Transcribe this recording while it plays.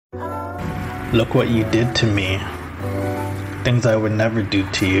Look what you did to me. Things I would never do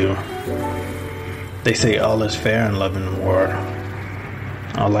to you. They say all is fair in love and war.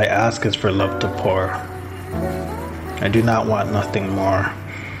 All I ask is for love to pour. I do not want nothing more.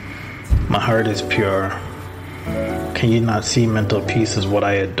 My heart is pure. Can you not see mental peace is what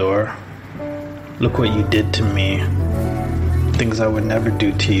I adore? Look what you did to me. Things I would never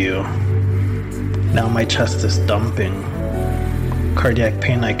do to you. Now my chest is dumping. Cardiac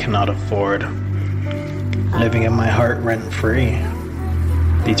pain I cannot afford. Living in my heart rent-free.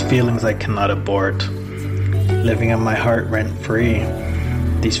 These feelings I cannot abort. Living in my heart rent-free.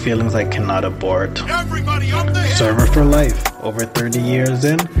 These feelings I cannot abort. Everybody up there! Server for life, over 30 years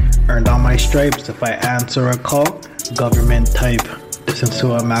in. Earned all my stripes if I answer a call. Government type, distance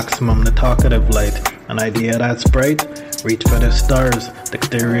to a maximum, the talkative light. An idea that's bright, reach for the stars.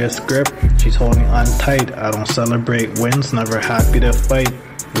 Dexterous grip, she's holding on tight. I don't celebrate wins, never happy to fight.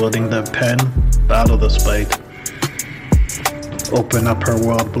 Wielding the pen, battle the spite. Open up her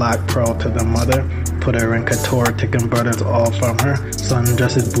world, black pearl to the mother. Put her in couture, taking brothers all from her.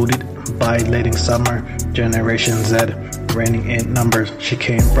 Sundresses booted by late summer. Generation Z, reigning in numbers. She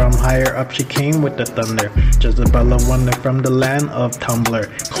came from higher up, she came with the thunder. Jezebel of wonder from the land of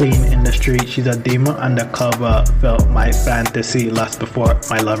Tumblr. Clean in the street, she's a demon undercover. Felt my fantasy last before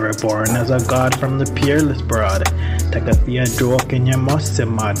my lover. Born as a god from the peerless broad. Take a joke in your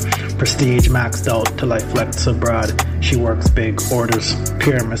mussimad. Prestige maxed out till I flex abroad. She works big orders,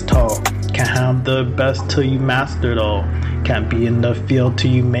 pyramids tall. Can't have the best till you master it all. Can't be in the field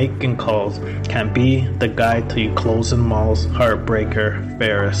till you making calls. Can't be the guy till you closing malls. Heartbreaker,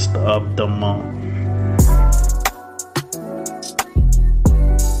 fairest of them all.